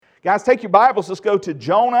Guys, take your Bibles. Let's go to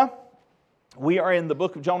Jonah. We are in the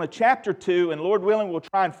book of Jonah, chapter 2, and Lord willing, we'll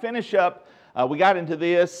try and finish up. We got into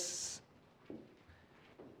this.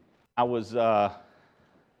 I was a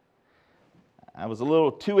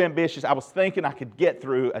little too ambitious. I was thinking I could get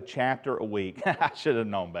through a chapter a week. I should have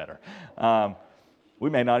known better.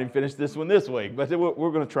 We may not even finish this one this week, but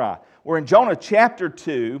we're going to try. We're in Jonah chapter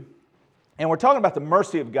 2, and we're talking about the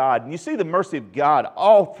mercy of God. And you see the mercy of God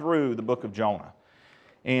all through the book of Jonah.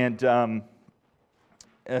 And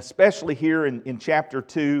especially here in chapter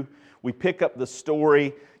 2, we pick up the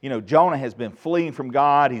story. You know, Jonah has been fleeing from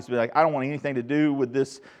God. He's been like, I don't want anything to do with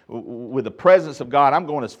this, with the presence of God. I'm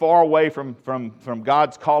going as far away from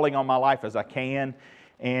God's calling on my life as I can.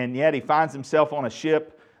 And yet he finds himself on a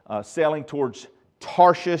ship sailing towards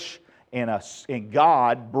Tarshish, and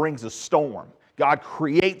God brings a storm. God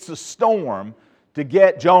creates a storm to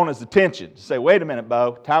get Jonah's attention. To say, wait a minute,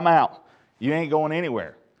 Bo, time out. You ain't going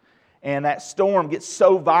anywhere. And that storm gets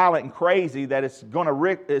so violent and crazy that it's going to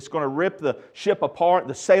rip the ship apart.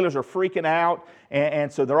 The sailors are freaking out,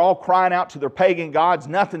 and so they're all crying out to their pagan gods.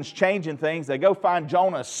 Nothing's changing things. They go find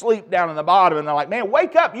Jonah asleep down in the bottom, and they're like, man,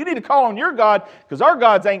 wake up. You need to call on your God because our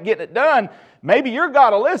gods ain't getting it done. Maybe your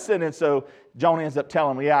God will listen. And so Jonah ends up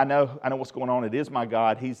telling them, yeah, I know what's going on. It is my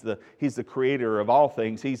God. He's the creator of all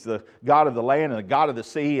things. He's the God of the land and the God of the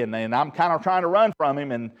sea, and I'm kind of trying to run from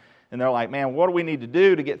him. And they're like, man, what do we need to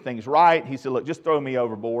do to get things right? He said, look, just throw me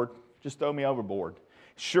overboard. Just throw me overboard.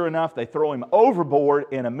 Sure enough, they throw him overboard,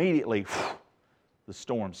 and immediately the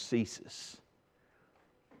storm ceases.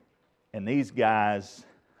 And these guys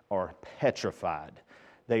are petrified.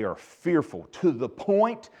 They are fearful to the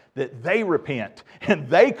point that they repent and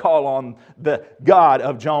they call on the God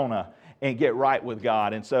of Jonah and get right with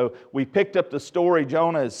God. And so we picked up the story.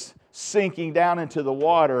 Jonah's sinking down into the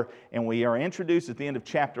water, and we are introduced at the end of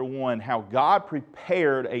chapter 1 how God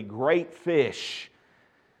prepared a great fish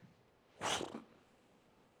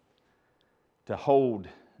to hold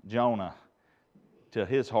Jonah till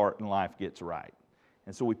his heart and life gets right.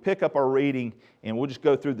 And so we pick up our reading, and we'll just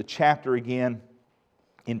go through the chapter again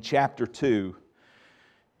in chapter 2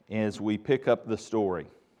 as we pick up the story.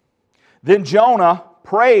 Then Jonah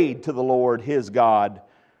prayed to the Lord his God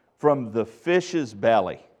from the fish's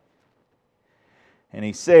belly. And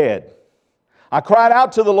he said, I cried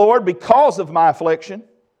out to the Lord because of my affliction,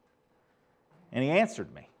 and he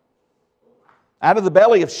answered me. Out of the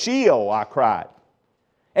belly of Sheol I cried,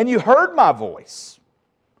 and you heard my voice.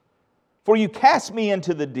 For you cast me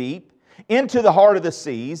into the deep, into the heart of the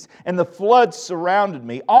seas, and the floods surrounded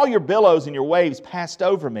me. All your billows and your waves passed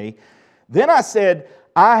over me. Then I said,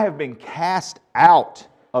 I have been cast out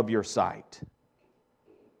of your sight.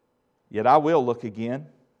 Yet I will look again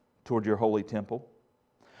toward your holy temple.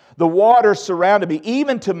 The waters surrounded me,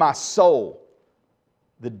 even to my soul.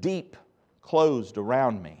 The deep closed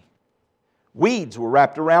around me. Weeds were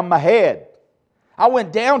wrapped around my head. I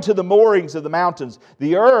went down to the moorings of the mountains.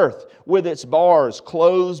 The earth with its bars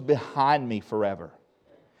closed behind me forever.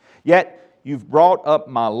 Yet you've brought up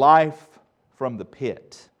my life from the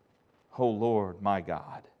pit, O Lord my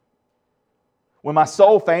God. When my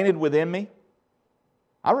soul fainted within me,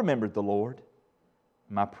 I remembered the Lord.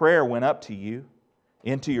 My prayer went up to you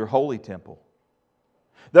into your holy temple.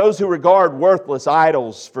 Those who regard worthless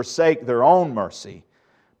idols forsake their own mercy,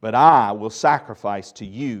 but I will sacrifice to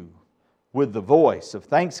you with the voice of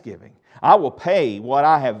thanksgiving. I will pay what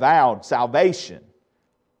I have vowed. Salvation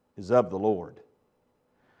is of the Lord.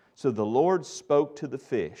 So the Lord spoke to the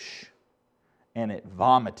fish, and it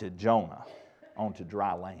vomited Jonah onto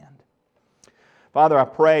dry land. Father, I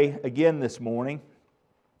pray again this morning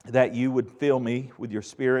that you would fill me with your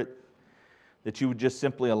Spirit, that you would just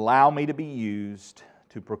simply allow me to be used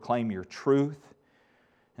to proclaim your truth.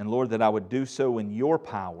 And Lord, that I would do so in your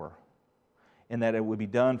power, and that it would be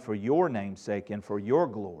done for your name's sake and for your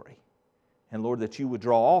glory. And Lord, that you would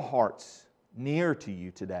draw all hearts near to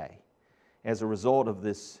you today as a result of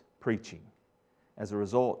this preaching, as a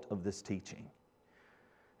result of this teaching.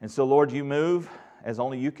 And so, Lord, you move as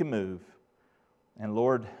only you can move. And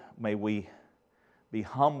Lord, may we be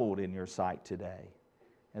humbled in your sight today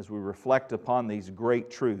as we reflect upon these great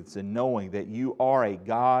truths and knowing that you are a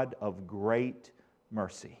God of great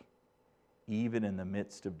mercy, even in the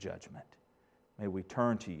midst of judgment. May we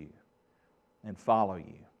turn to you and follow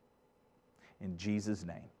you. In Jesus'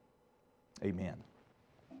 name, amen.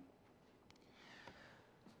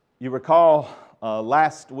 You recall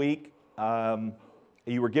last week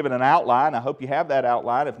you were given an outline. I hope you have that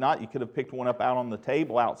outline. If not, you could have picked one up out on the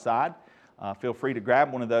table outside. Feel free to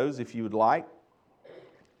grab one of those if you would like.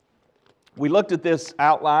 We looked at this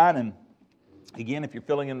outline, and Again, if you're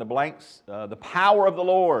filling in the blanks, the power of the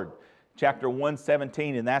Lord, chapter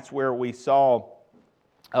 117, and that's where we saw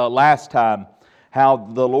last time how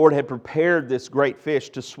the Lord had prepared this great fish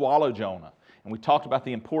to swallow Jonah. And we talked about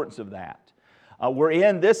the importance of that. We're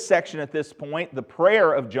in this section at this point, the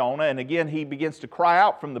prayer of Jonah, and again, he begins to cry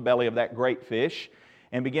out from the belly of that great fish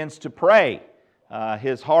and begins to pray.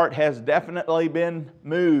 His heart has definitely been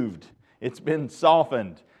moved. It's been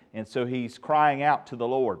softened, and so he's crying out to the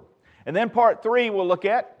Lord. And then part 3, we'll look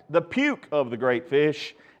at the puke of the great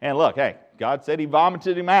fish. And look, hey, God said He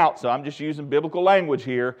vomited him out, so I'm just using biblical language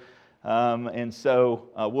here. And so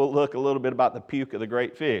we'll look a little bit about the puke of the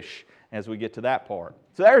great fish as we get to that part.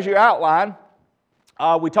 So there's your outline.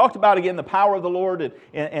 We talked about, again, the power of the Lord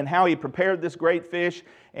and how He prepared this great fish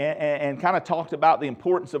and kind of talked about the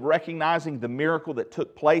importance of recognizing the miracle that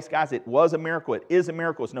took place. Guys, it was a miracle. It is a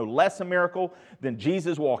miracle. It's no less a miracle than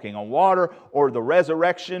Jesus walking on water or the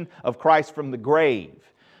resurrection of Christ from the grave.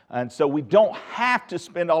 And so we don't have to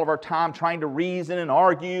spend all of our time trying to reason and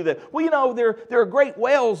argue that, well, you know, there are great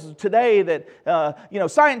wells today that,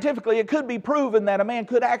 scientifically it could be proven that a man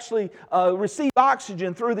could actually receive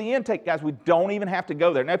oxygen through the intake. Guys, we don't even have to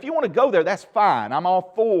go there. Now, if you want to go there, that's fine. I'm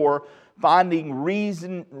all for finding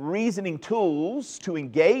reasoning tools to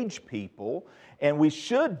engage people, and we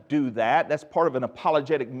should do that. That's part of an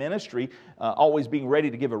apologetic ministry, always being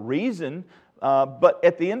ready to give a reason. But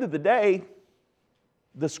at the end of the day,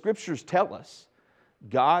 the Scriptures tell us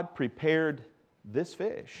God prepared this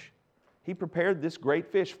fish. He prepared this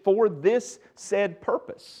great fish for this said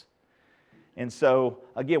purpose. And so,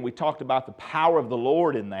 again, we talked about the power of the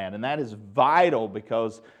Lord in that, and that is vital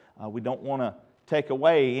because we don't want to take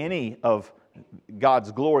away any of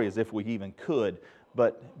God's glory as if we even could.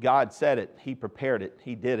 But God said it. He prepared it.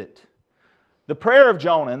 He did it. The prayer of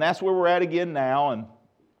Jonah, and that's where we're at again now.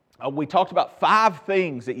 And we talked about 5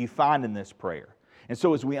 things that you find in this prayer. And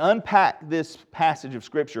so as we unpack this passage of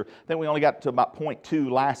Scripture, I think we only got to about point 2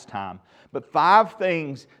 last time, but 5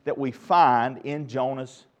 things that we find in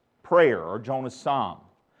Jonah's prayer or Jonah's psalm.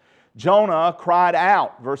 Jonah cried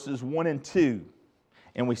out, verses 1 and 2,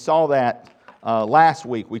 and we saw that last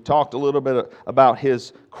week. We talked a little bit about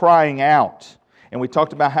his crying out. And we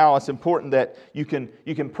talked about how it's important that you can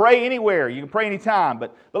pray anywhere, you can pray anytime.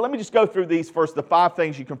 But let me just go through these first, the 5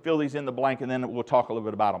 things. You can fill these in the blank, and then we'll talk a little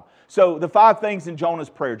bit about them. So the 5 things in Jonah's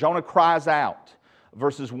prayer. Jonah cries out,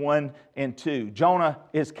 verses 1 and 2. Jonah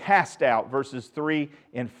is cast out, verses 3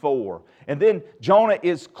 and 4. And then Jonah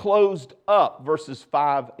is closed up, verses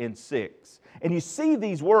 5 and 6. And you see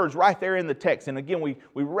these words right there in the text. And again, we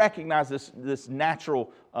recognize this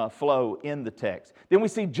natural flow in the text. Then we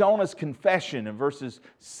see Jonah's confession in verses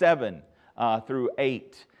 7 through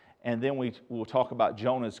 8. And then we'll talk about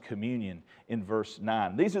Jonah's communion in verse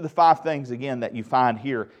 9. These are the 5 things, again, that you find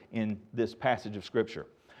here in this passage of Scripture.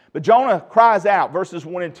 But Jonah cries out, verses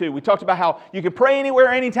 1 and 2. We talked about how you can pray anywhere,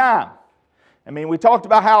 anytime. I mean, we talked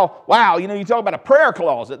about how, wow, you talk about a prayer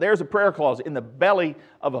closet. There's a prayer closet in the belly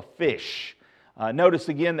of a fish. Notice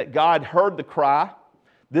again that God heard the cry.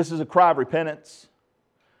 This is a cry of repentance.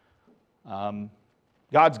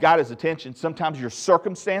 God's got His attention. Sometimes your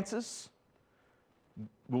circumstances,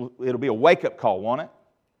 it'll be a wake-up call, won't it?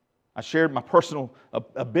 I shared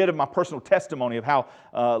a bit of my personal testimony of how,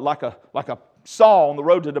 like a Saul on the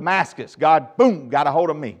road to Damascus, God, boom, got a hold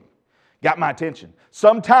of me. Got my attention.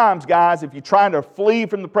 Sometimes, guys, if you're trying to flee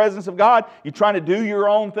from the presence of God, you're trying to do your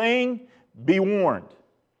own thing, be warned.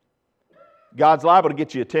 God's liable to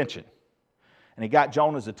get your attention. And He got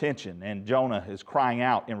Jonah's attention, and Jonah is crying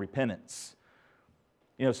out in repentance.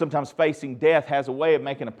 Sometimes facing death has a way of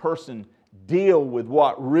making a person deal with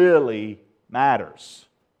what really matters.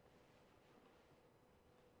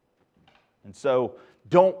 And so,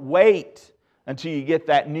 don't wait until you get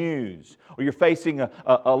that news or you're facing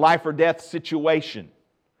a life or death situation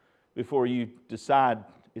before you decide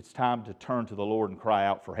it's time to turn to the Lord and cry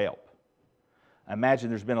out for help. I imagine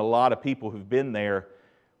there's been a lot of people who've been there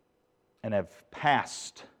and have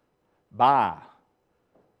passed by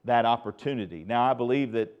that opportunity. Now, I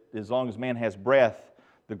believe that as long as man has breath,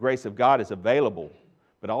 the grace of God is available.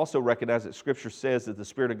 But I also recognize that Scripture says that the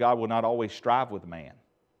Spirit of God will not always strive with man.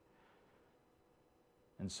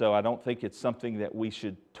 And so I don't think it's something that we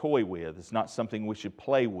should toy with. It's not something we should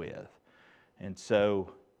play with. And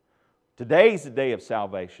so today's the day of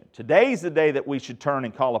salvation. Today's the day that we should turn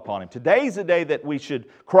and call upon Him. Today's the day that we should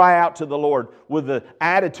cry out to the Lord with the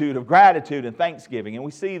attitude of gratitude and thanksgiving. And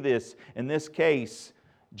we see this, in this case,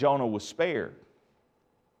 Jonah was spared.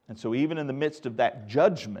 And so even in the midst of that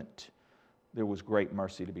judgment, there was great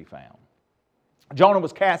mercy to be found. Jonah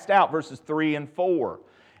was cast out, verses 3 and 4.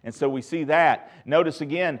 And so we see that. Notice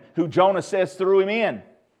again who Jonah says threw him in.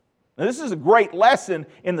 Now, this is a great lesson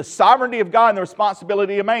in the sovereignty of God and the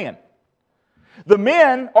responsibility of man. The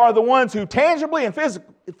men are the ones who tangibly and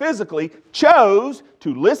physically chose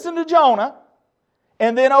to listen to Jonah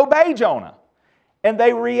and then obey Jonah. And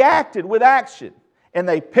they reacted with action. And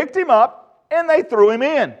they picked him up and they threw him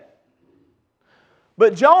in.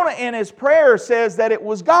 But Jonah in his prayer says that it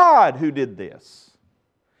was God who did this.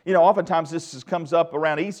 You know, oftentimes this comes up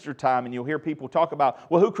around Easter time and you'll hear people talk about,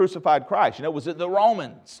 well, who crucified Christ? You know, was it the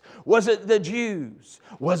Romans? Was it the Jews?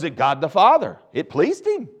 Was it God the Father? It pleased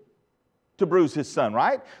Him to bruise His Son,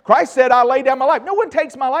 right? Christ said, I lay down my life. No one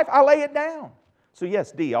takes my life, I lay it down. So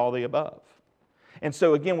yes, D, all the above. And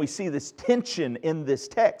so again, we see this tension in this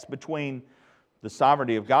text between the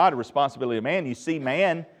sovereignty of God and responsibility of man. You see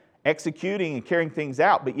man executing and carrying things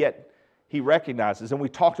out, but yet he recognizes, and we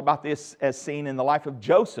talked about this as seen in the life of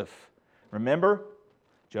Joseph. Remember?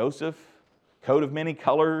 Joseph, coat of many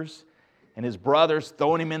colors, and his brothers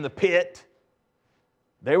throwing him in the pit.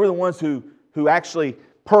 They were the ones who actually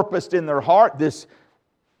purposed in their heart this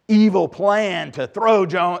evil plan to throw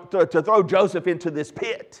Joseph into this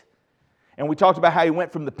pit. And we talked about how he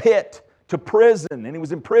went from the pit to prison, and he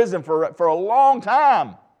was in prison for a long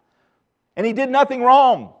time. And he did nothing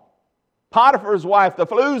wrong. Potiphar's wife, the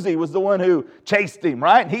floozy, was the one who chased him,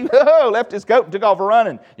 right? And he left his coat and took off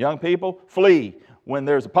running. Young people, flee when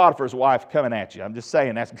there's a Potiphar's wife coming at you. I'm just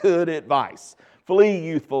saying, that's good advice. Flee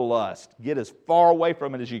youthful lust. Get as far away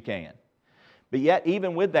from it as you can. But yet,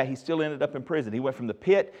 even with that, he still ended up in prison. He went from the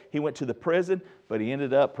pit, he went to the prison, but he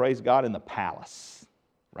ended up, praise God, in the palace,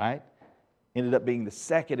 right? Ended up being the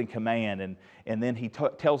second in command. And then he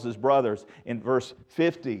tells his brothers in verse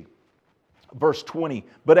 50, verse 20,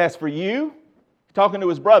 but as for you, talking to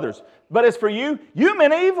his brothers, but as for you, you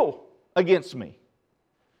meant evil against me.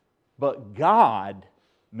 But God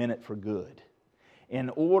meant it for good, in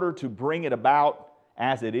order to bring it about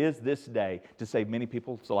as it is this day, to save many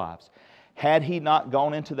people's lives. Had he not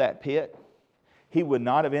gone into that pit, he would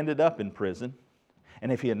not have ended up in prison.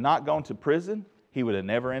 And if he had not gone to prison, he would have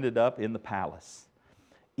never ended up in the palace.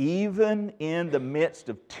 Even in the midst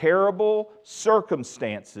of terrible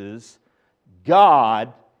circumstances,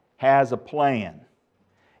 God has a plan.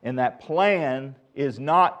 And that plan is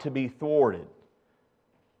not to be thwarted.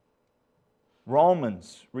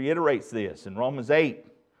 Romans reiterates this. In Romans 8,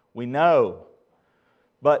 we know.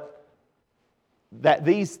 But that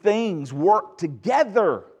these things work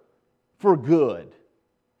together for good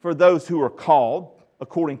for those who are called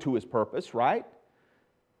according to His purpose, right?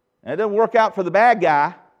 And it doesn't work out for the bad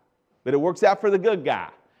guy, but it works out for the good guy.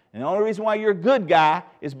 And the only reason why you're a good guy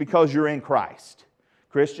is because you're in Christ.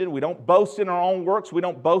 Christian, we don't boast in our own works. We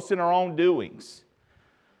don't boast in our own doings.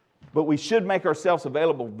 But we should make ourselves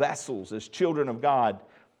available vessels as children of God,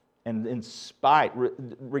 and in spite,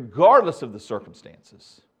 regardless of the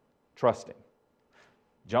circumstances, trust Him.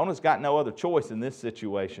 Jonah's got no other choice in this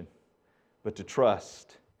situation but to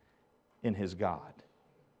trust in his God.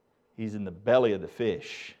 He's in the belly of the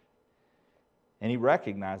fish. And he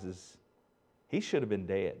recognizes he should have been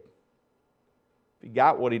dead. If he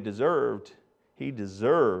got what he deserved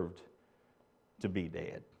to be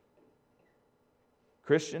dead.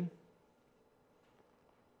 Christian,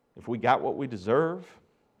 if we got what we deserve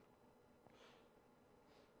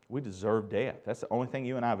death. That's the only thing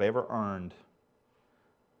you and I have ever earned.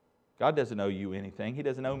 God doesn't owe you anything. He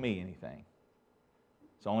doesn't owe me anything.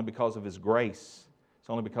 It's only because of His grace. It's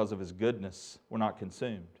only because of His goodness we're not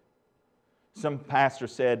consumed. Some pastor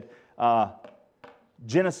said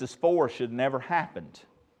Genesis 4 should never happened.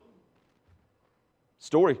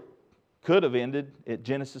 Story could have ended at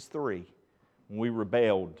Genesis 3 when we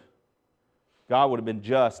rebelled. God would have been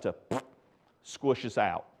just to squish us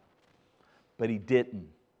out. But He didn't.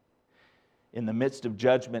 In the midst of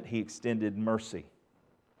judgment, He extended mercy.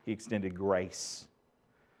 He extended grace.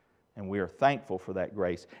 And we are thankful for that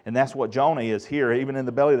grace. And that's what Jonah is here, even in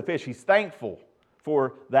the belly of the fish. He's thankful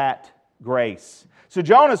for that grace. So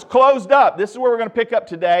Jonah's closed up. This is where we're going to pick up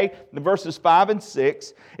today, in verses 5 and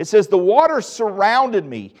 6. It says, the waters surrounded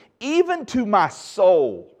me, even to my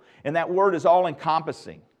soul. And that word is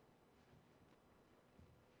all-encompassing.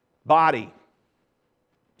 Body,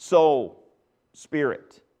 soul,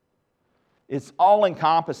 spirit. It's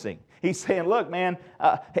all-encompassing. He's saying, look, man,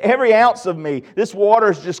 every ounce of me, this water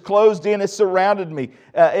is just closed in, it's surrounded me.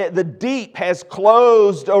 The deep has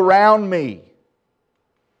closed around me.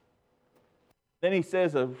 Then he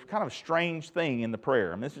says a kind of strange thing in the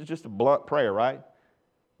prayer. I mean, this is just a blunt prayer, right?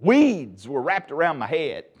 Weeds were wrapped around my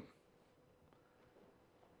head.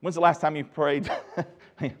 When's the last time you prayed,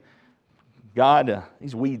 God,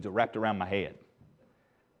 these weeds are wrapped around my head?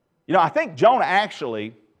 You know, I think Jonah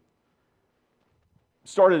actually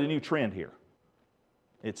started a new trend here.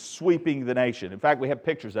 It's sweeping the nation. In fact, we have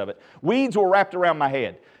pictures of it. Weeds were wrapped around my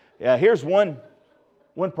head. Here's one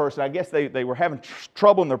person. I guess they were having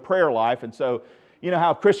trouble in their prayer life, and so you know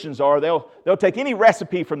how Christians are. They'll take any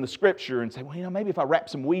recipe from the Scripture and say, well, you know, maybe if I wrap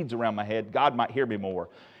some weeds around my head, God might hear me more.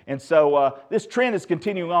 And so this trend is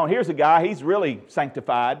continuing on. Here's a guy. He's really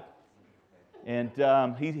sanctified, and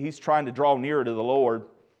he's trying to draw nearer to the Lord.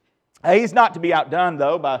 He's not to be outdone,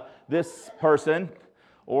 though, by this person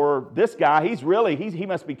or this guy. He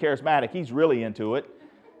must be charismatic. He's really into it.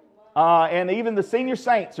 And even the senior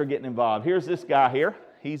saints are getting involved. Here's this guy here.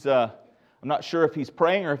 I'm not sure if he's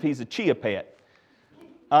praying or if he's a chia pet.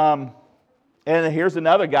 And here's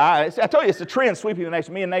another guy. I told you, it's a trend sweeping the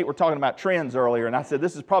nation. Me and Nate were talking about trends earlier, and I said,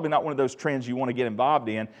 this is probably not one of those trends you want to get involved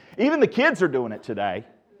in. Even the kids are doing it today.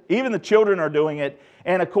 Even the children are doing it.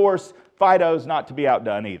 And, of course, Fido's not to be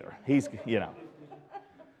outdone either. He's, you know.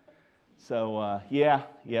 So, yeah.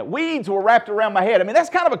 Weeds were wrapped around my head. I mean, that's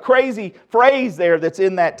kind of a crazy phrase there that's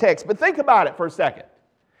in that text. But think about it for a second.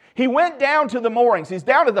 He went down to the moorings. He's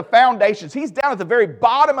down to the foundations. He's down at the very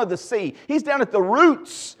bottom of the sea. He's down at the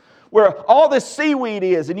roots where all this seaweed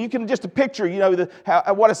is. And you can just picture, you know,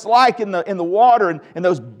 what it's like in the water and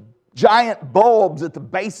those giant bulbs at the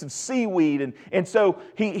base of seaweed. And so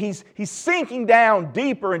he's sinking down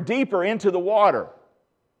deeper and deeper into the water.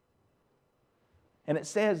 And it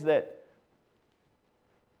says that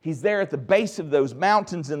he's there at the base of those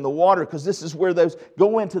mountains in the water because this is where those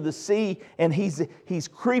go into the sea, and he's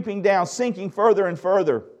creeping down, sinking further and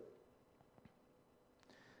further.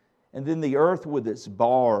 And then the earth with its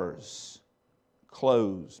bars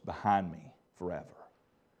closed behind me forever.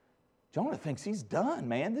 Jonah thinks he's done,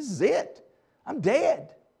 man. This is it. I'm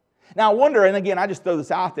dead. Now I wonder, and again, I just throw this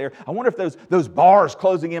out there, I wonder if those bars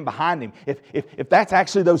closing in behind him, if that's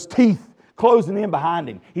actually those teeth closing in behind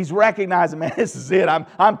him. He's recognizing, man, this is it.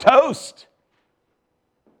 I'm toast.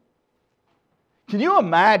 Can you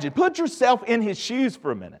imagine? Put yourself in his shoes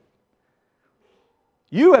for a minute.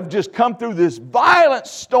 You have just come through this violent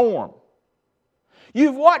storm.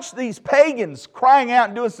 You've watched these pagans crying out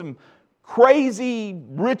and doing some crazy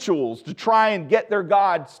rituals to try and get their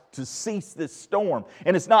gods to cease this storm,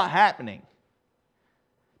 and it's not happening.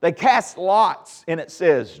 They cast lots, and it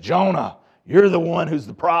says, Jonah, you're the one who's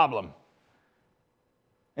the problem.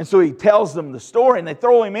 And so he tells them the story, and they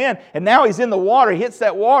throw him in, and now he's in the water. He hits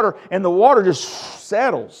that water, and the water just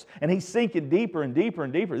settles, and he's sinking deeper and deeper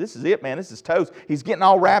and deeper. This is it, man. This is toast. He's getting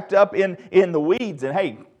all wrapped up in the weeds. And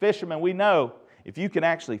hey, fishermen, we know if you can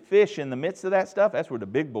actually fish in the midst of that stuff, that's where the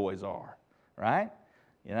big boys are, right?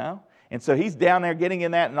 You know? And so he's down there getting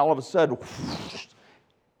in that, and all of a sudden,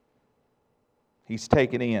 he's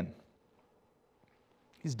taken in.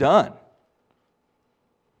 He's done.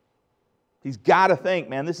 He's got to think,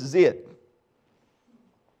 man, this is it.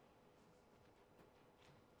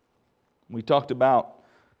 We talked about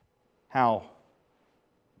how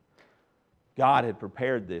God had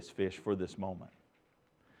prepared this fish for this moment.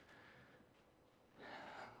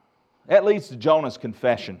 That leads to Jonah's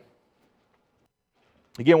confession.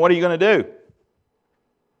 Again, what are you going to do?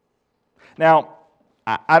 Now,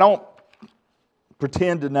 I don't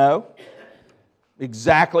pretend to know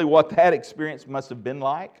exactly what that experience must have been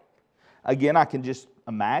like. Again, I can just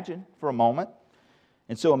imagine for a moment.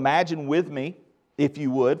 And so imagine with me, if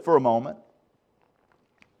you would, for a moment,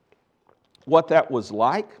 what that was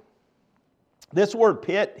like. This word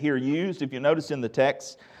pit here used, if you notice in the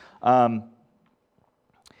text,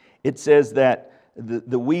 it says that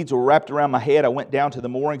the weeds were wrapped around my head. I went down to the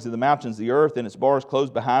moorings of the mountains of the earth, and its bars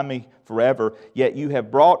closed behind me forever. Yet you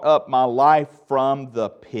have brought up my life from the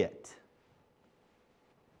pit.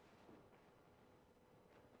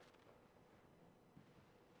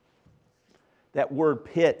 That word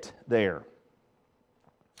pit there,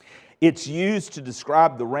 it's used to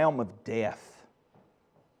describe the realm of death.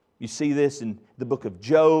 You see this in the book of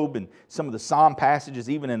Job and some of the Psalm passages,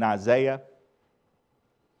 even in Isaiah.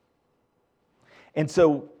 And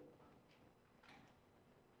so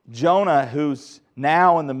Jonah, who's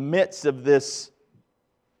now in the midst of this,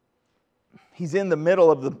 he's in the middle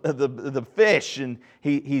of the fish, and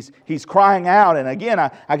he's crying out. And again,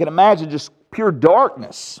 I can imagine just pure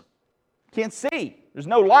darkness. Can't see. There's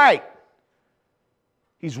no light.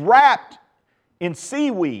 He's wrapped in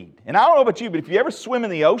seaweed. And I don't know about you, but if you ever swim in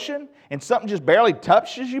the ocean and something just barely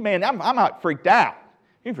touches you, man, I'm not freaked out.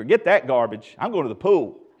 You can forget that garbage. I'm going to the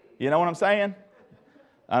pool. You know what I'm saying?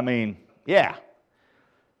 I mean, yeah.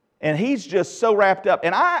 And he's just so wrapped up.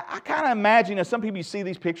 And I kind of imagine, some people, you see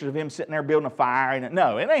these pictures of him sitting there building a fire. And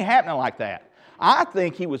no, it ain't happening like that. I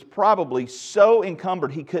think he was probably so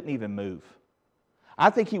encumbered he couldn't even move. I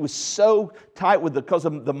think he was so tight because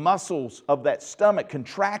of the muscles of that stomach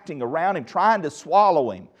contracting around him, trying to swallow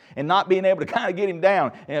him and not being able to kind of get him down.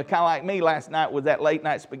 Kind of like me last night with that late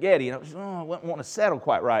night spaghetti. I wouldn't want to settle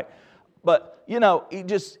quite right. But,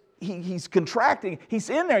 he's contracting. He's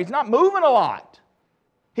in there. He's not moving a lot.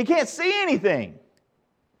 He can't see anything.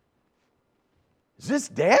 Is this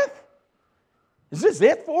death? Is this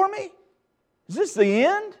it for me? Is this the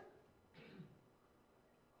end?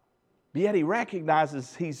 But yet he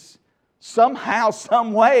recognizes he's somehow,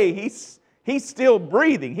 some way, he's still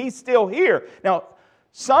breathing. He's still here. Now,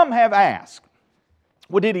 some have asked,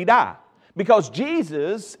 well, did he die? Because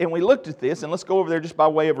Jesus, and we looked at this, and let's go over there just by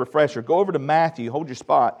way of refresher. Go over to Matthew, hold your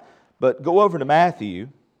spot, but go over to Matthew.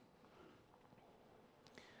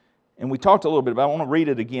 And we talked a little bit about it. I want to read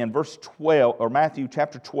it again. Verse 12, or Matthew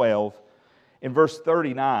chapter 12, in verse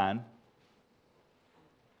 39.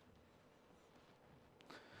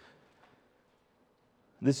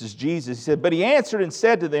 This is Jesus. He said, "But he answered and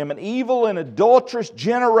said to them, an evil and adulterous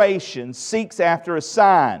generation seeks after a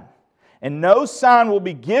sign, and no sign will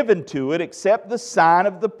be given to it except the sign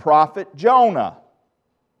of the prophet Jonah."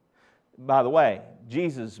 By the way,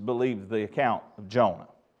 Jesus believed the account of Jonah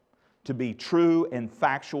to be true and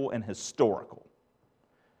factual and historical.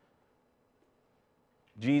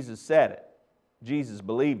 Jesus said it. Jesus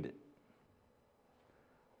believed it.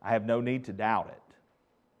 I have no need to doubt it.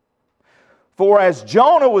 "For as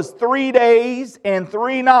Jonah was 3 days and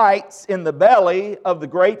 3 nights in the belly of the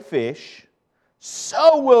great fish,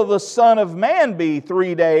 so will the Son of Man be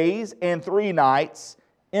 3 days and 3 nights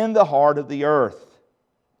in the heart of the earth.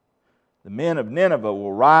 The men of Nineveh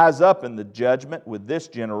will rise up in the judgment with this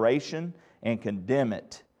generation and condemn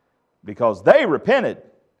it, because they repented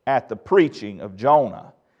at the preaching of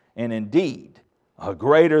Jonah. And indeed, a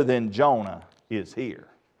greater than Jonah is here."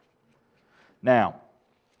 Now,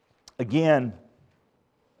 again,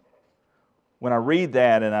 when I read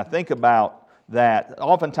that and I think about that,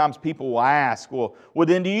 oftentimes people will ask, well,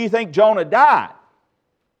 then do you think Jonah died?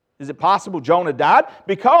 Is it possible Jonah died?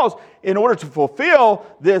 Because in order to fulfill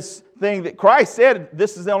this thing that Christ said,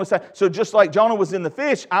 this is the only sign. So just like Jonah was in the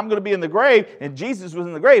fish, I'm going to be in the grave, and Jesus was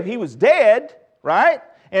in the grave. He was dead, right?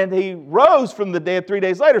 And he rose from the dead 3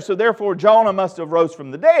 days later, so therefore Jonah must have rose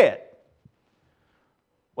from the dead.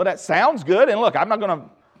 Well, that sounds good, and look, I'm not going to,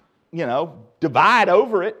 divide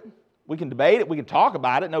over it. We can debate it, we can talk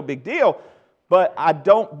about it, no big deal. But I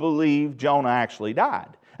don't believe Jonah actually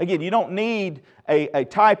died. Again, you don't need a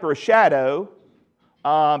type or a shadow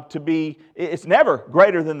to be, it's never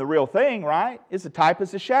greater than the real thing, right? It's a type,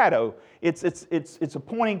 it's a shadow. It's a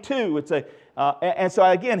pointing to, and so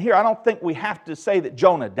again, here, I don't think we have to say that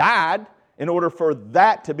Jonah died in order for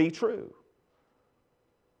that to be true.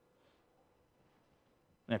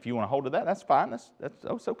 And if you want to hold to that, that's fine,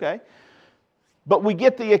 that's okay. But we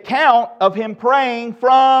get the account of him praying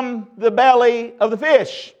from the belly of the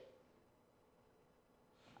fish.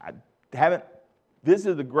 I haven't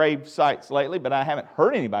visited the grave sites lately, but I haven't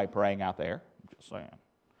heard anybody praying out there. I'm just saying.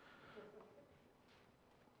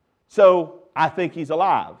 So I think he's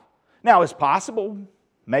alive. Now, it's possible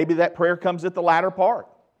maybe that prayer comes at the latter part.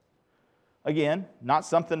 Again,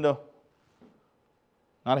 not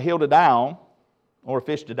a hill to die on or a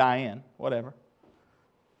fish to die in, whatever.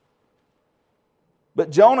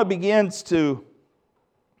 But Jonah begins to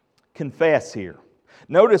confess here.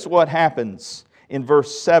 Notice what happens in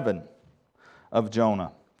verse 7 of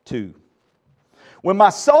Jonah 2. "When my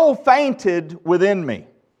soul fainted within me,"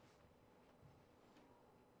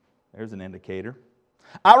 there's an indicator,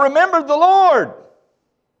 "I remembered the Lord,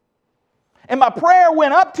 and my prayer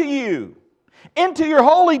went up to you, into your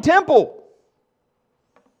holy temple."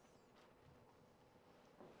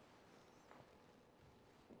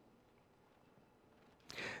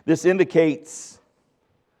 This indicates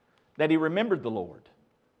that he remembered the Lord.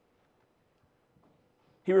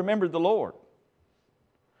 He remembered the Lord.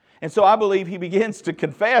 And so I believe he begins to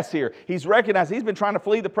confess here. He's recognized he's been trying to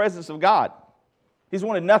flee the presence of God. He's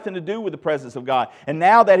wanted nothing to do with the presence of God. And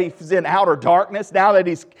now that he's in outer darkness, now that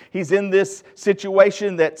he's in this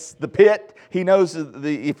situation that's the pit, he knows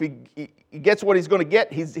if he gets what he's going to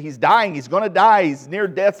get, he's dying, he's going to die, he's near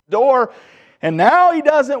death's door. And now he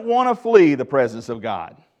doesn't want to flee the presence of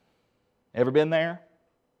God. Ever been there?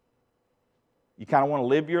 You kind of want to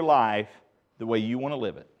live your life the way you want to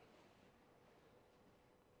live it.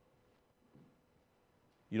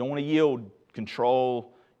 You don't want to yield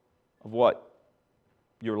control of what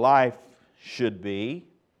your life should be.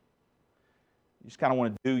 You just kind of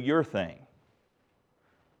want to do your thing.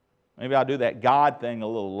 Maybe I'll do that God thing a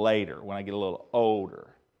little later when I get a little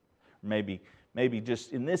older. Maybe maybe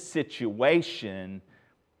just in this situation,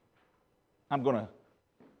 I'm going to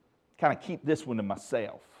kind of keep this one to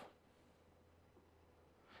myself.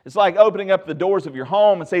 It's like opening up the doors of your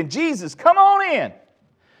home and saying, Jesus, come on in.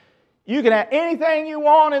 You can have anything you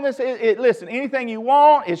want in this. Listen, anything you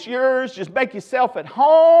want, it's yours. Just make yourself at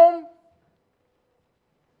home.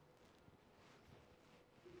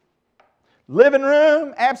 Living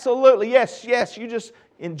room, absolutely. Yes, you just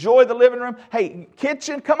enjoy the living room. Hey,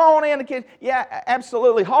 kitchen, come on in the kitchen. Yeah,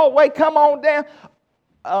 absolutely. Hallway, come on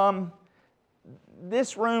down.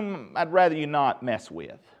 This room, I'd rather you not mess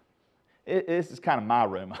with. This is kind of my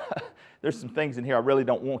room. There's some things in here I really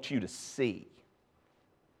don't want you to see.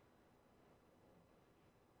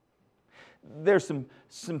 There's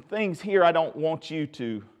some things here I don't want you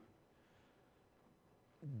to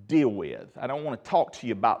deal with. I don't want to talk to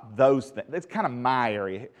you about those things. That's kind of my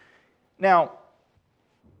area. Now,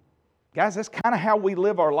 guys, that's kind of how we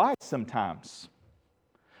live our life sometimes.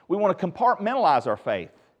 We want to compartmentalize our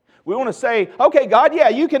faith. We want to say, okay, God, yeah,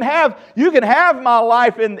 you can have my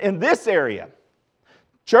life in this area.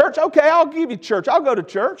 Church, okay, I'll give you church. I'll go to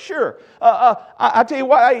church, sure. I tell you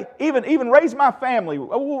what, even raise my family.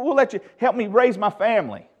 We'll let you help me raise my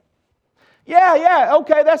family. Yeah,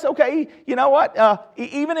 okay, that's okay. You know what?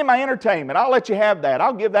 Even in my entertainment, I'll let you have that.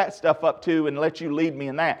 I'll give that stuff up too and let you lead me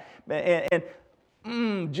in that.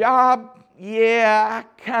 And job, yeah,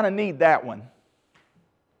 I kind of need that one.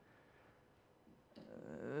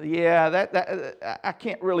 That I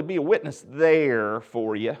can't really be a witness there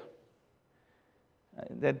for you.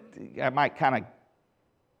 That I might kind of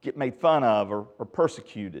get made fun of or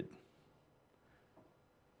persecuted.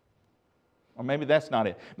 Or maybe that's not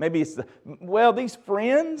it. Maybe it's these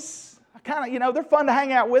friends, I kind of, they're fun to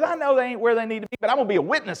hang out with. I know they ain't where they need to be, but I'm going to be a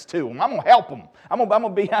witness to them. I'm going to help them. I'm going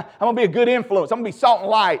to be a good influence. I'm going to be salt and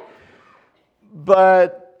light.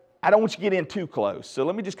 But I don't want you to get in too close. So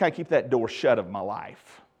let me just kind of keep that door shut of my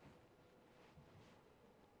life.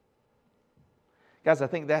 Guys, I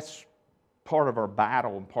think that's part of our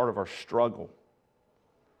battle and part of our struggle.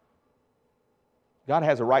 God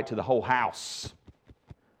has a right to the whole house.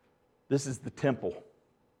 This is the temple.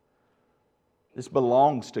 This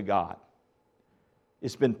belongs to God.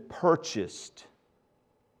 It's been purchased.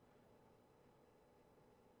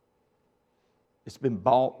 It's been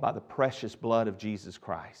bought by the precious blood of Jesus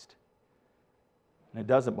Christ. And it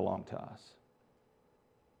doesn't belong to us.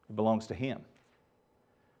 It belongs to Him.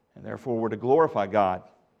 And therefore, we're to glorify God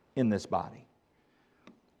in this body.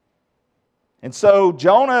 And so,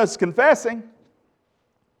 Jonah is confessing.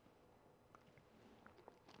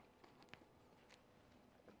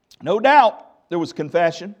 No doubt there was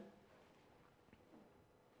confession.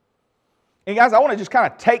 And guys, I want to just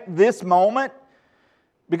kind of take this moment,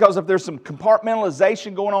 because if there's some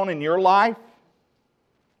compartmentalization going on in your life,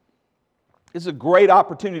 it's a great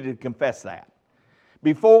opportunity to confess that.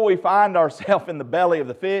 Before we find ourselves in the belly of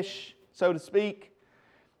the fish, so to speak,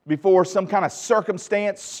 before some kind of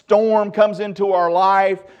circumstance, storm comes into our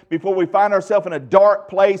life, before we find ourselves in a dark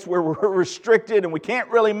place where we're restricted and we can't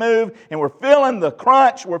really move, and we're feeling the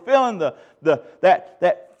crunch, we're feeling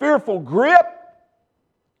that fearful grip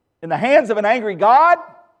in the hands of an angry God,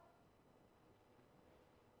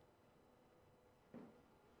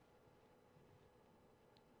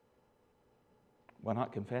 why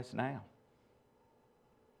not confess now?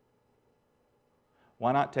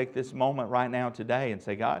 Why not take this moment right now today and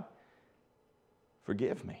say, God,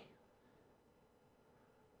 forgive me.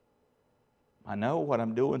 I know what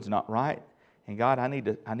I'm doing is not right. And God, I need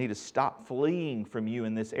to stop fleeing from you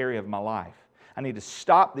in this area of my life. I need to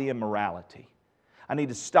stop the immorality. I need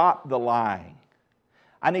to stop the lying.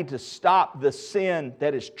 I need to stop the sin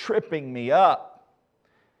that is tripping me up.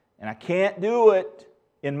 And I can't do it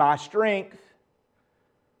in my strength.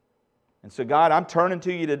 And so, God, I'm turning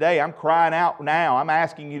to you today. I'm crying out now. I'm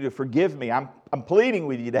asking you to forgive me. I'm pleading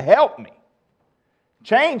with you to help me.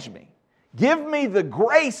 Change me. Give me the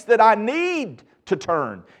grace that I need to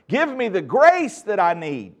turn. Give me the grace that I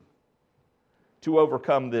need to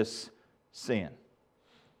overcome this sin.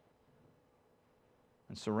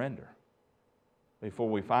 And surrender before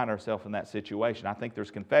we find ourselves in that situation. I think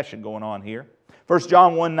there's confession going on here. 1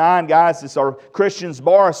 John 1:9, guys, it's our Christian's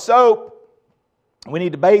bar of soap. We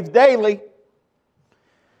need to bathe daily.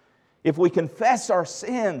 If we confess our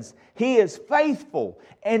sins, He is faithful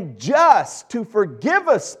and just to forgive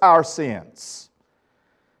us our sins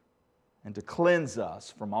and to cleanse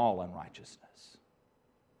us from all unrighteousness.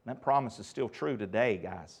 And that promise is still true today,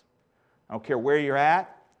 guys. I don't care where you're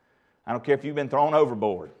at. I don't care if you've been thrown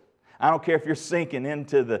overboard. I don't care if you're sinking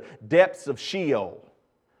into the depths of Sheol.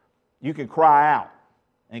 You can cry out,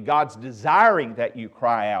 And God's desiring that you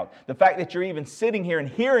cry out. The fact that you're even sitting here and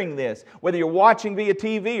hearing this, whether you're watching via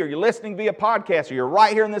TV or you're listening via podcast or you're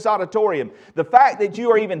right here in this auditorium, the fact that you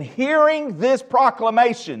are even hearing this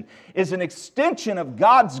proclamation is an extension of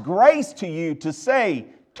God's grace to you to say,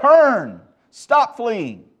 turn, stop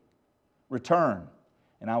fleeing, return,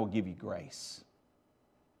 and I will give you grace.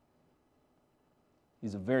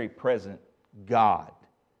 He's a very present God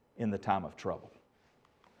in the time of trouble.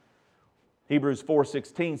 Hebrews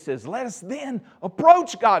 4:16 says, let us then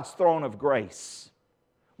approach God's throne of grace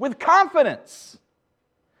with confidence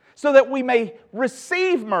so that we may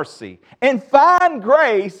receive mercy and find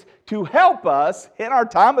grace to help us in our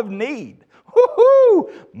time of need.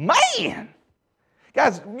 Woo-hoo! Man!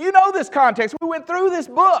 Guys, you know this context. We went through this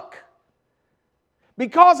book.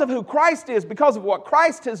 Because of who Christ is, because of what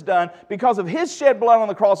Christ has done, because of His shed blood on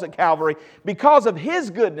the cross at Calvary, because of His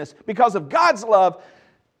goodness, because of God's love,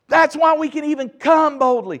 that's why we can even come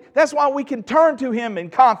boldly. That's why we can turn to Him in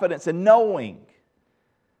confidence and knowing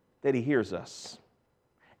that He hears us.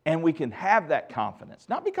 And we can have that confidence,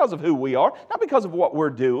 not because of who we are, not because of what we're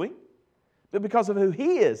doing, but because of who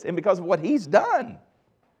He is and because of what He's done.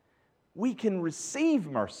 We can receive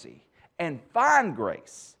mercy and find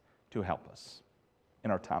grace to help us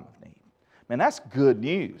in our time of need. Man, that's good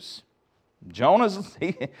news. Jonah's,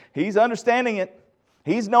 he's understanding it.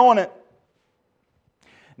 He's knowing it.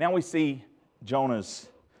 Now we see Jonah's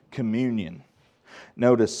communion.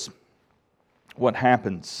 Notice what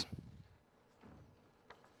happens.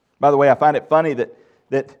 By the way, I find it funny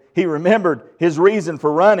that he remembered his reason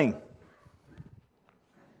for running.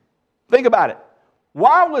 Think about it.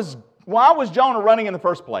 Why was Jonah running in the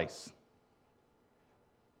first place?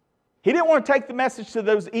 He didn't want to take the message to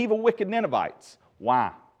those evil, wicked Ninevites.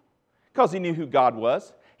 Why? Because he knew who God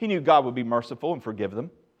was. He knew God would be merciful and forgive them.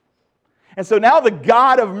 And so now the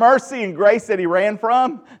God of mercy and grace that he ran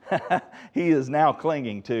from, he is now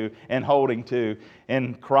clinging to and holding to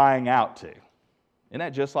and crying out to. Isn't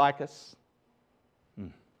that just like us?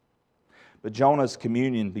 But Jonah's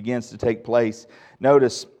communion begins to take place.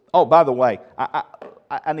 Notice, oh, by the way,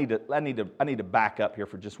 I need to back up here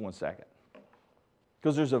for just one second.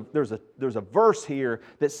 Because there's a verse here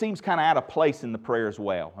that seems kind of out of place in the prayer as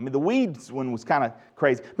well. I mean, the weeds one was kind of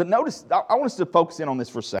crazy. But notice, I want us to focus in on this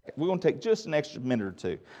for a second. We're going to take just an extra minute or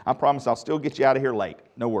two. I promise I'll still get you out of here late.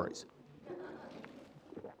 No worries.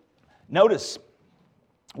 Notice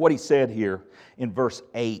what he said here in verse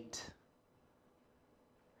 8.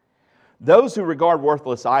 Those who regard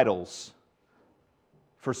worthless idols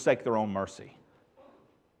forsake their own mercy.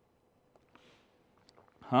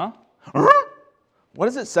 Huh? What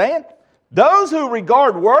is it saying? Those who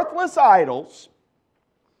regard worthless idols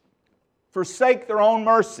forsake their own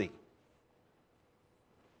mercy.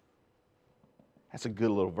 That's a good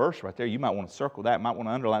little verse right there. You might want to circle that, might want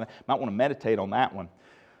to underline it, might want to meditate on that one.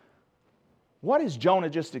 What has Jonah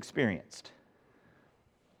just experienced?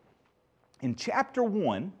 In chapter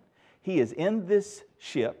 1, he is in this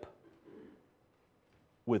ship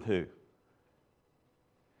with who? A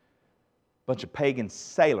bunch of pagan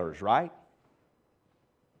sailors, right?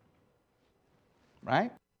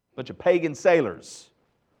 Right? A bunch of pagan sailors.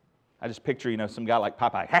 I just picture, some guy like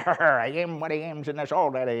Popeye. I am what I am, and that's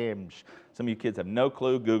all that I am. Some of you kids have no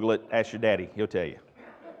clue. Google it. Ask your daddy. He'll tell you.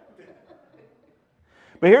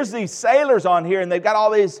 But here's these sailors on here, and they've got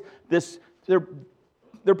all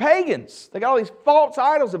they're pagans. They got all these false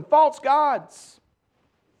idols and false gods.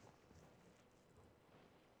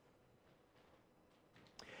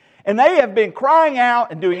 And they have been crying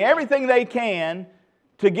out and doing everything they can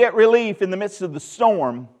to get relief in the midst of the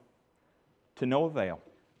storm, to no avail.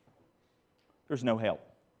 There's no help.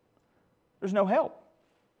 There's no help.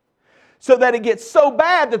 So that it gets so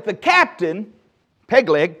bad that the captain,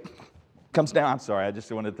 Pegleg, comes down. I'm sorry, I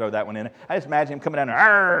just wanted to throw that one in. I just imagine him coming down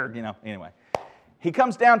there, anyway. He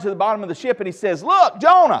comes down to the bottom of the ship and he says, look,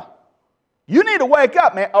 Jonah, you need to wake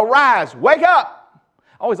up, man. Arise, wake up.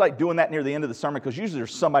 I always like doing that near the end of the sermon because usually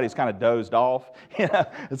there's somebody who's kind of dozed off.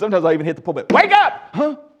 And sometimes I even hit the pulpit, wake up!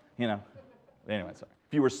 Huh? Anyway, sorry.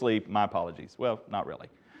 If you were asleep, my apologies. Well, not really.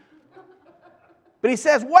 But he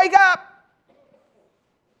says, wake up!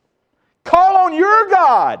 Call on your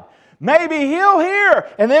God. Maybe He'll hear,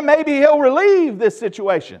 and then maybe He'll relieve this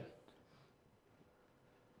situation.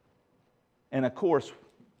 And of course,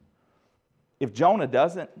 if Jonah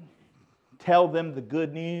doesn't tell them the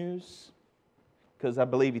good news, because I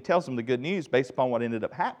believe he tells them the good news based upon what ended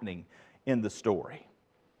up happening in the story,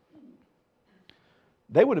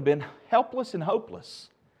 they would have been helpless and hopeless.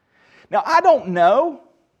 Now, I don't know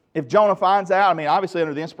if Jonah finds out. I mean, obviously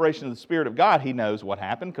under the inspiration of the Spirit of God, he knows what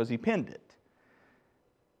happened because he penned it.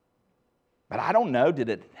 But I don't know, did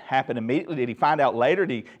it happen immediately? Did he find out later?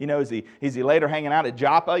 Is he later hanging out at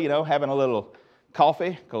Joppa, having a little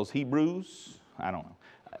coffee? Because Hebrews? I don't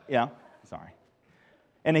know. Sorry.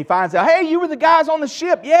 And he finds out, hey, you were the guys on the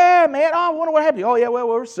ship. Yeah, man. Oh, I wonder what happened. Oh, yeah, well,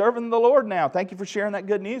 we're serving the Lord now. Thank you for sharing that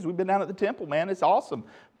good news. We've been down at the temple, man. It's awesome.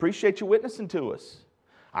 Appreciate you witnessing to us.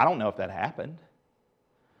 I don't know if that happened.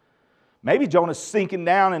 Maybe Jonah's sinking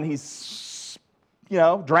down and he's,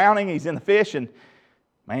 drowning. He's in the fish and,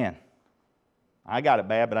 man, I got it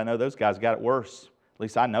bad, but I know those guys got it worse. At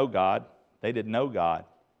least I know God. They didn't know God.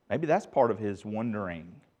 Maybe that's part of his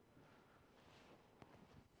wondering.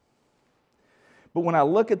 But when I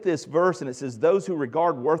look at this verse and it says, those who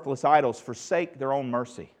regard worthless idols forsake their own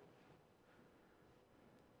mercy.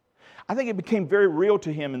 I think it became very real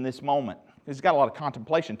to him in this moment. He's got a lot of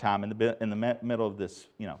contemplation time in the middle of this,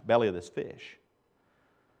 belly of this fish.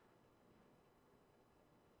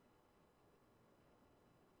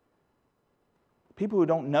 People who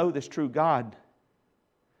don't know this true God,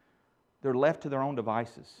 they're left to their own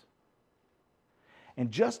devices.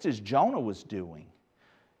 And just as Jonah was doing,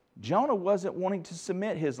 Jonah wasn't wanting to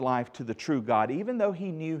submit his life to the true God, even though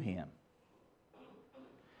he knew Him.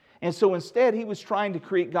 And so instead, he was trying to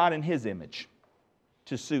create God in his image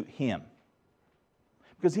to suit him.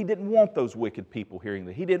 Because he didn't want those wicked people hearing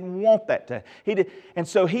that. He didn't want that to... And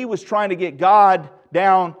so he was trying to get God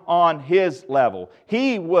down on his level.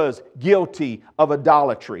 He was guilty of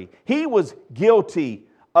idolatry. He was guilty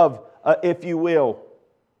of, if you will,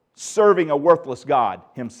 serving a worthless God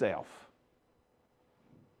himself.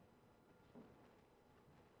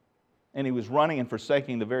 And he was running and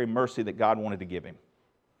forsaking the very mercy that God wanted to give him.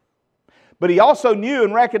 But he also knew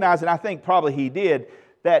and recognized, and I think probably he did,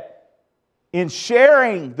 that in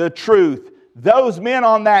sharing the truth, those men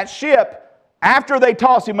on that ship, after they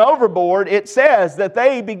toss him overboard, it says that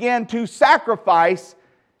they began to sacrifice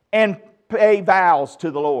and pay vows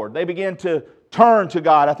to the Lord. They began to turn to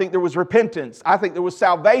God. I think there was repentance. I think there was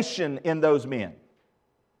salvation in those men.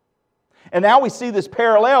 And now we see this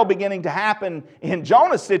parallel beginning to happen in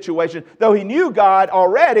Jonah's situation. Though he knew God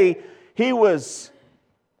already, he was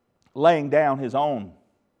laying down his own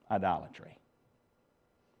idolatry.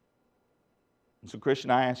 And so, Christian,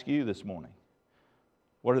 I ask you this morning,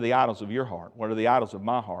 what are the idols of your heart? What are the idols of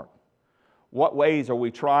my heart? What ways are we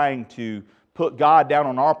trying to put God down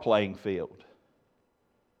on our playing field?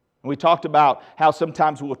 And we talked about how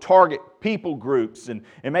sometimes we'll target people groups, and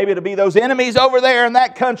maybe it'll be those enemies over there in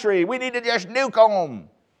that country. We need to just nuke them.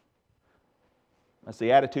 That's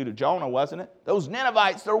the attitude of Jonah, wasn't it? Those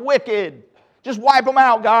Ninevites, they're wicked. Just wipe them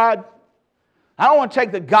out, God. I don't want to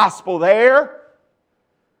take the gospel there.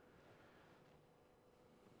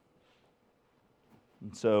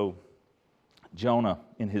 And so Jonah,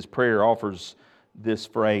 in his prayer, offers this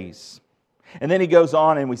phrase. And then he goes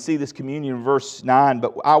on, and we see this communion in verse 9,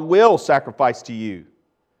 but I will sacrifice to you.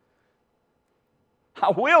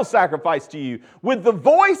 I will sacrifice to you. With the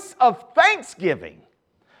voice of thanksgiving,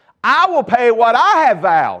 I will pay what I have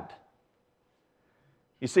vowed.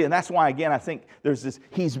 You see, and that's why, again, I think there's this,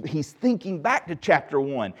 he's thinking back to chapter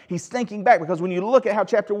 1. He's thinking back because when you look at how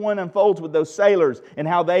chapter 1 unfolds with those sailors and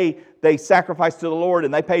how they sacrificed to the Lord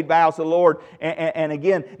and they paid vows to the Lord, and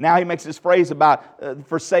again, now he makes this phrase about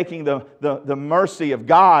forsaking the mercy of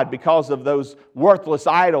God because of those worthless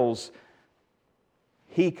idols.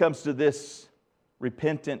 He comes to this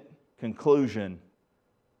repentant conclusion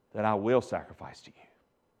that I will sacrifice to you.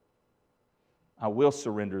 I will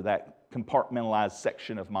surrender that compartmentalized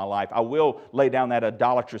section of my life. I will lay down that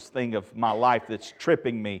idolatrous thing of my life that's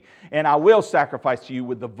tripping me. And I will sacrifice to you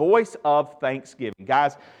with the voice of thanksgiving.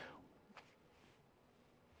 Guys,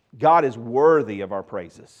 God is worthy of our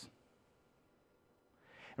praises.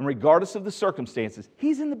 And regardless of the circumstances,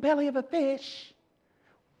 He's in the belly of a fish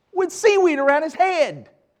with seaweed around His head.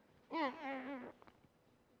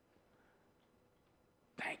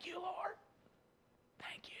 Thank you, Lord.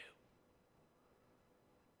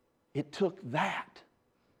 It took that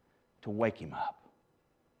to wake him up.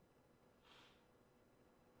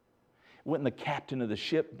 It wasn't the captain of the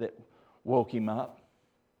ship that woke him up.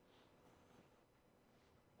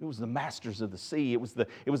 It was the masters of the sea. It was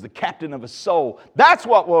the captain of his soul. That's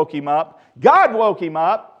what woke him up. God woke him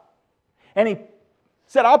up. And he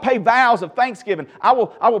said, I'll pay vows of thanksgiving. I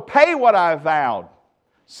will pay what I vowed.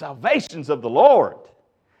 Salvation's of the Lord.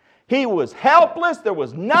 He was helpless. There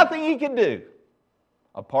was nothing he could do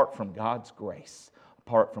apart from God's grace,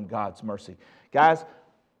 apart from God's mercy. Guys,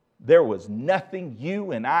 there was nothing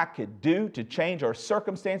you and I could do to change our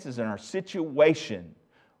circumstances and our situation.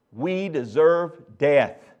 We deserve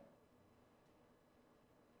death.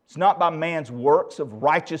 It's not by man's works of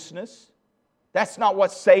righteousness. That's not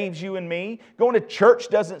what saves you and me. Going to church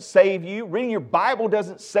doesn't save you. Reading your Bible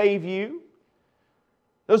doesn't save you.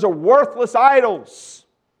 Those are worthless idols.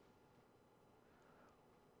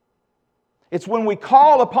 It's when we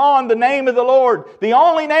call upon the name of the Lord, the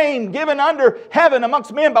only name given under heaven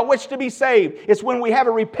amongst men by which to be saved. It's when we have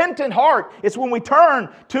a repentant heart. It's when we turn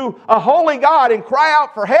to a holy God and cry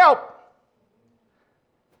out for help.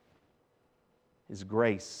 His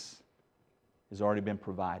grace has already been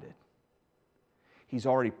provided. He's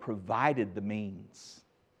already provided the means.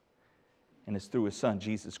 And it's through His Son,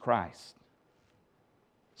 Jesus Christ.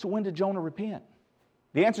 So when did Jonah repent?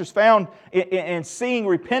 The answer is found in seeing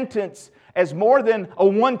repentance as more than a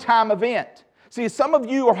one-time event. See, some of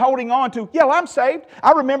you are holding on to, yeah, well, I'm saved.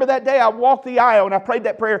 I remember that day I walked the aisle and I prayed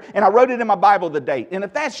that prayer and I wrote it in my Bible the date. And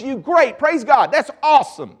if that's you, great, praise God, that's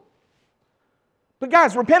awesome. But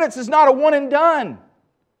guys, repentance is not a one and done.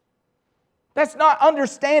 That's not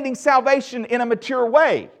understanding salvation in a mature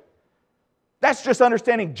way. That's just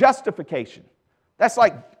understanding justification. That's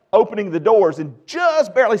like opening the doors and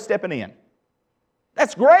just barely stepping in.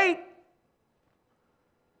 That's great.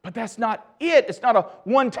 But that's not it. It's not a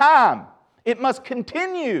one time. It must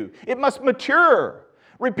continue. It must mature.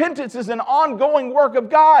 Repentance is an ongoing work of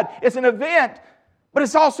God. It's an event, but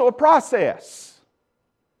it's also a process.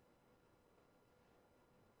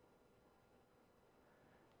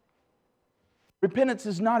 Repentance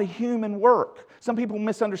is not a human work. Some people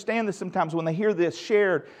misunderstand this sometimes when they hear this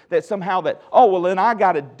shared, that somehow that, oh, well, then I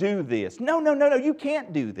got to do this. No, you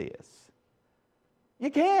can't do this. You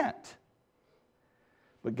can't.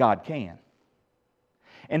 But God can.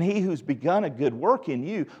 And He who's begun a good work in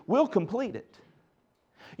you will complete it.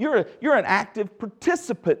 You're an active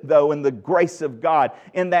participant, though, in the grace of God,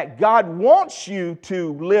 in that God wants you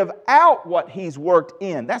to live out what He's worked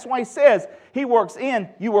in. That's why He says He works in,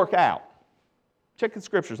 you work out. Check the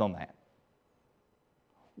scriptures on that.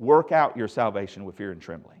 Work out your salvation with fear and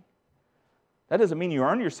trembling. That doesn't mean you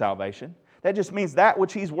earn your salvation. That just means that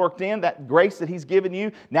which He's worked in, that grace that He's given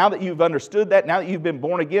you, now that you've understood that, now that you've been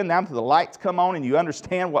born again, now that the lights come on and you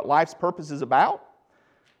understand what life's purpose is about,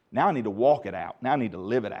 now I need to walk it out. Now I need to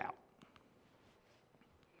live it out.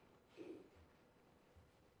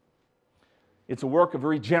 It's a work of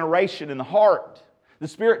regeneration in the heart. The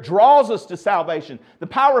Spirit draws us to salvation. The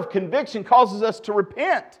power of conviction causes us to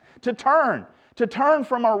repent, to turn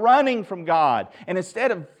from our running from God. And instead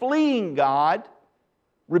of fleeing God,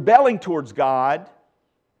 rebelling towards God,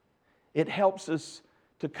 it helps us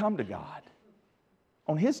to come to God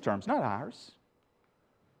on His terms, not ours.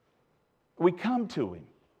 We come to Him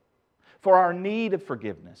for our need of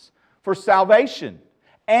forgiveness, for salvation,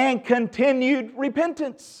 and continued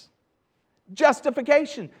repentance.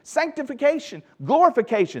 Justification, sanctification,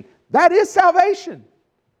 glorification. That is salvation.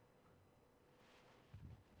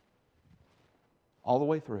 All the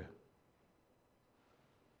way through.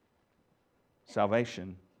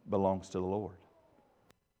 Salvation belongs to the Lord.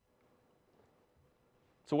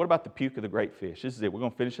 So what about the puke of the great fish? This is it. We're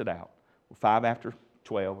going to finish it out. We're 5 after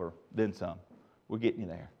 12 or then some. We're getting you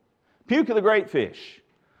there. Puke of the great fish.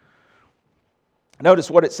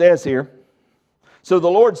 Notice what it says here. So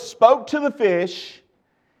the Lord spoke to the fish,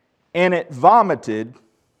 and it vomited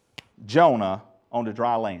Jonah onto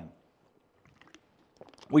dry land.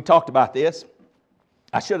 We talked about this.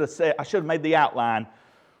 I should have made the outline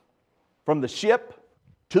from the ship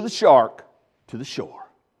to the shark to the shore.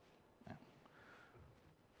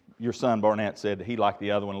 Your son Barnett said that he liked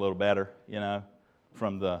the other one a little better,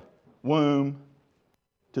 from the womb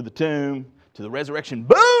to the tomb to the resurrection.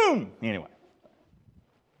 Boom! Anyway.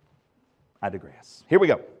 I digress. Here we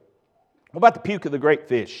go. What about the puke of the great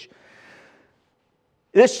fish?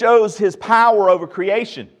 This shows His power over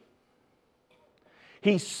creation.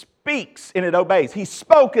 He speaks and it obeys. He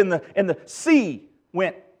spoke and the sea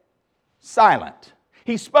went silent.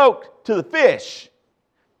 He spoke to the fish.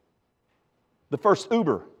 The first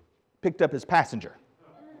Uber picked up his passenger.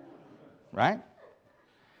 Right?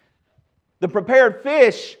 The prepared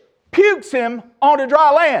fish pukes him onto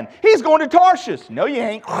dry land. He's going to Tarshish. No, you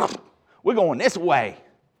ain't. We're going this way.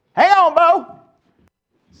 Hang on, Bo.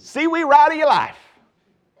 Seaweed ride of your life.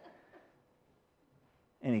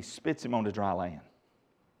 And He spits him onto dry land.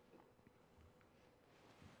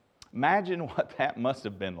 Imagine what that must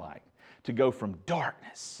have been like to go from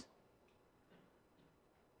darkness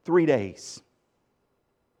 3 days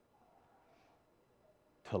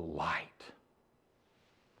to light.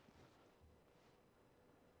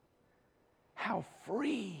 How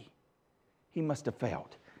free he must have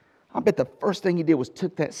felt. I bet the first thing he did was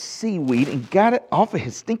took that seaweed and got it off of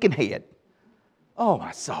his stinking head. Oh,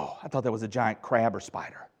 my soul. I thought that was a giant crab or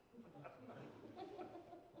spider.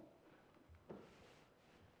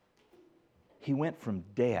 He went from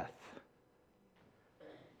death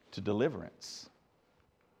to deliverance.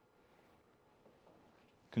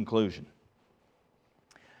 Conclusion.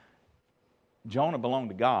 Jonah belonged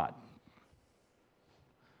to God.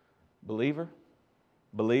 Believer,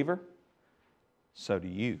 so do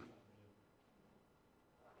you.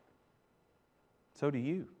 So do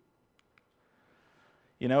you.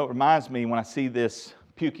 You know, it reminds me when I see this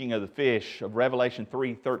puking of the fish of Revelation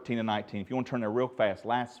 3, 13 and 19. If you want to turn there real fast,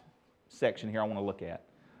 last section here I want to look at.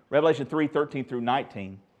 Revelation 3, 13 through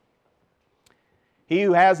 19. He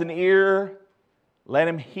who has an ear, let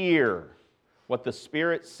him hear what the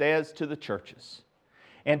Spirit says to the churches.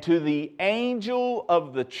 And to the angel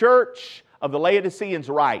of the church of the Laodiceans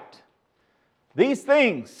write, these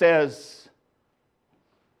things says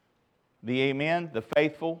the Amen, the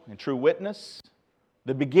faithful and true witness,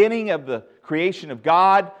 the beginning of the creation of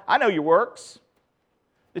God. I know your works,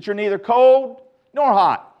 that you're neither cold nor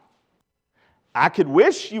hot. I could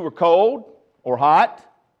wish you were cold or hot.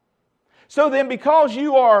 So then, because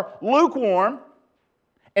you are lukewarm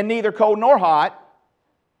and neither cold nor hot,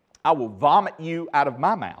 I will vomit you out of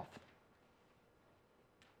my mouth.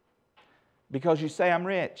 Because you say, I'm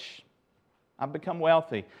rich, I've become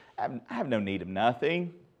wealthy, I have no need of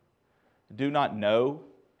nothing. Do not know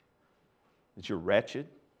that you're wretched,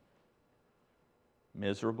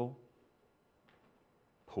 miserable,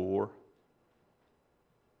 poor,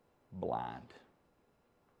 blind,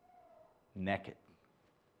 naked.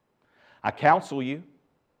 I counsel you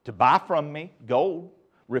to buy from me gold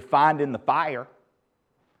refined in the fire,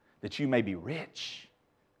 that you may be rich,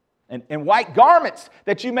 and white garments,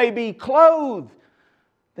 that you may be clothed,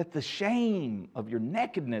 that the shame of your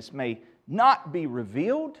nakedness may not be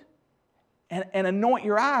revealed, and anoint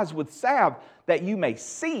your eyes with salve, that you may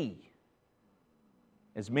see.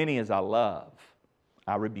 As many as I love,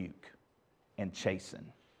 I rebuke and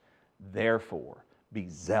chasten. Therefore, be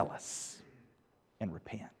zealous and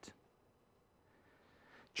repent.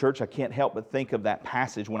 Church, I can't help but think of that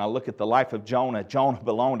passage when I look at the life of Jonah. Jonah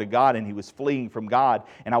belonged to God and he was fleeing from God.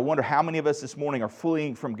 And I wonder how many of us this morning are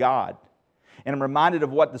fleeing from God. And I'm reminded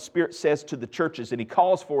of what the Spirit says to the churches. And He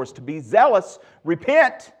calls for us to be zealous,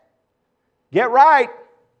 repent, get right.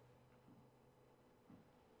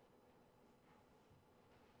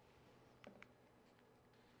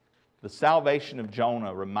 The salvation of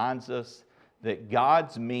Jonah reminds us that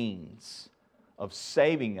God's means of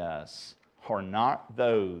saving us are not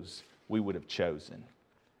those we would have chosen.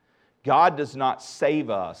 God does not save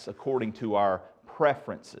us according to our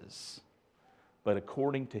preferences, but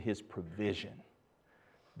according to His provision.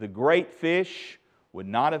 The great fish would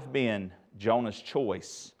not have been Jonah's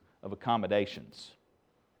choice of accommodations.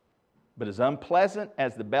 But as unpleasant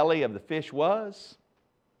as the belly of the fish was,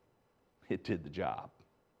 it did the job.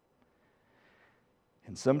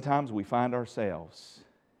 And sometimes we find ourselves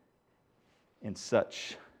in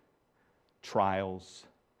such trials,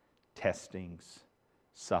 testings,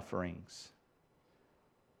 sufferings.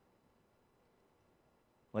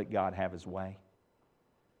 Let God have His way.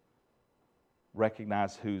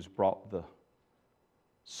 Recognize who's brought the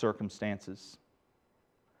circumstances.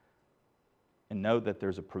 And know that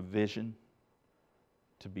there's a provision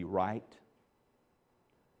to be right.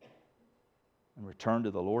 And return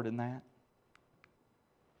to the Lord in that.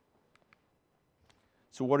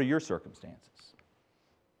 So what are your circumstances?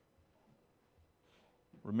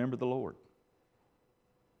 Remember the Lord.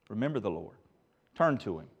 Remember the Lord. Turn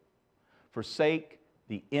to Him. Forsake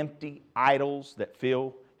the empty idols that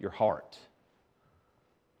fill your heart.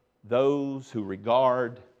 Those who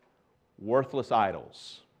regard worthless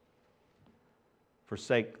idols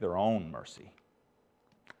forsake their own mercy.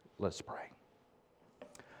 Let's pray.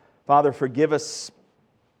 Father, forgive us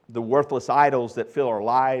the worthless idols that fill our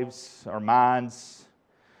lives, our minds.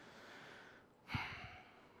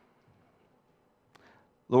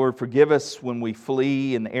 Lord, forgive us when we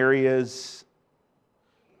flee in areas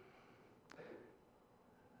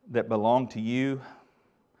that belong to You.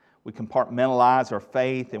 We compartmentalize our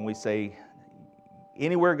faith and we say,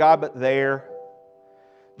 anywhere, God, but there.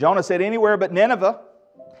 Jonah said, anywhere but Nineveh.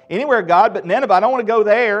 Anywhere, God, but Nineveh. I don't want to go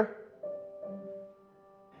there.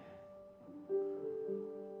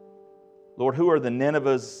 Lord, who are the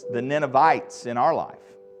Ninevites in our life?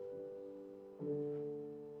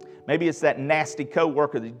 Maybe it's that nasty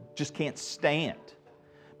coworker that you just can't stand.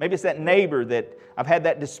 Maybe it's that neighbor that I've had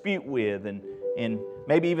that dispute with and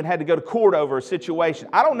maybe even had to go to court over a situation.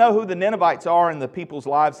 I don't know who the Ninevites are in the people's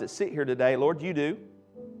lives that sit here today. Lord, You do.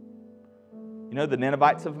 You know the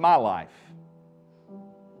Ninevites of my life.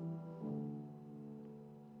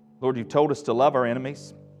 Lord, You've told us to love our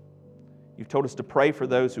enemies. You've told us to pray for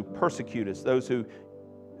those who persecute us, those who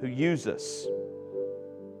who use us.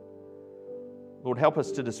 Lord, help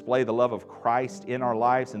us to display the love of Christ in our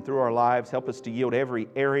lives and through our lives. Help us to yield every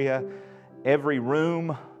area, every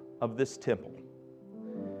room of this temple.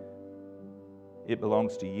 It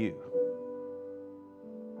belongs to you.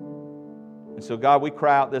 And so, God, we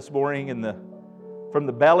cry out this morning from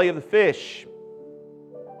the belly of the fish.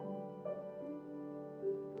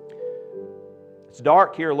 It's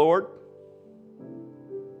dark here, Lord.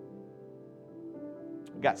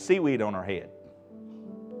 We've got seaweed on our head.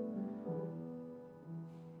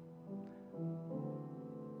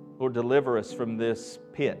 Lord, deliver us from this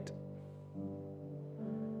pit.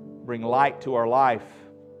 Bring light to our life.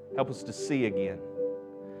 Help us to see again.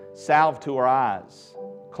 Salve to our eyes.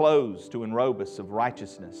 Clothes to enrobe us of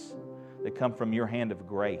righteousness that come from your hand of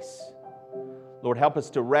grace. Lord, help us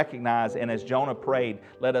to recognize, and as Jonah prayed,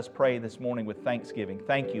 let us pray this morning with thanksgiving.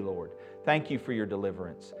 Thank you, Lord. Thank you for your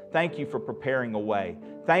deliverance. Thank you for preparing a way.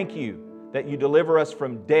 Thank you that you deliver us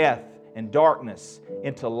from death and darkness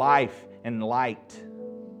into life and light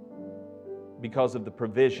because of the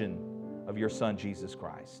provision of your Son, Jesus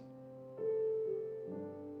Christ.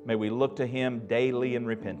 May we look to Him daily in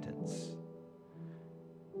repentance.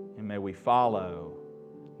 And may we follow,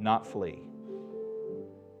 not flee,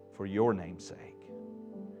 for your name's sake.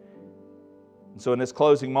 And so in this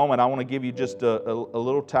closing moment, I want to give you just a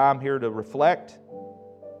little time here to reflect.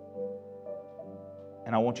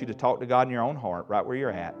 And I want you to talk to God in your own heart, right where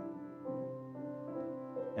you're at.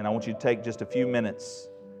 And I want you to take just a few minutes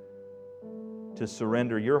to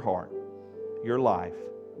surrender your heart, your life,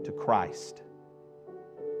 to Christ.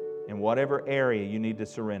 In whatever area you need to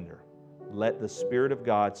surrender, let the Spirit of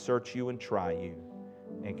God search you and try you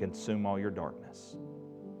and consume all your darkness.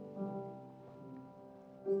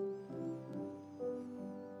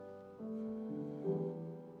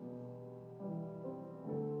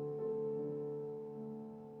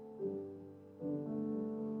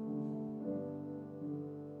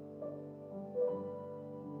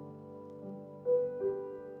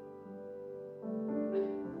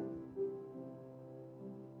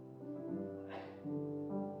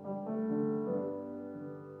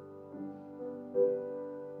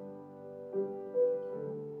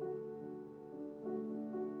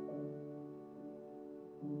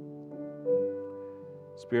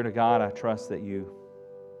 Spirit of God, I trust that you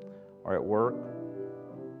are at work.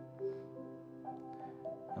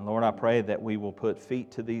 And Lord, I pray that we will put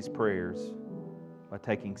feet to these prayers by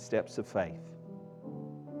taking steps of faith.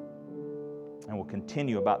 And we'll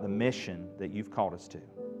continue about the mission that you've called us to.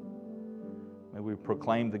 May we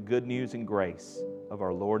proclaim the good news and grace of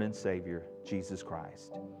our Lord and Savior, Jesus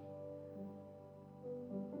Christ.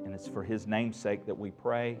 And it's for His name's sake that we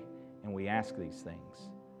pray and we ask these things,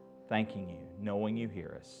 thanking you, knowing you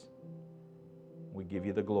hear us. We give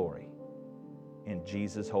you the glory. In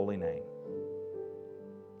Jesus' holy name,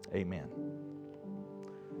 amen.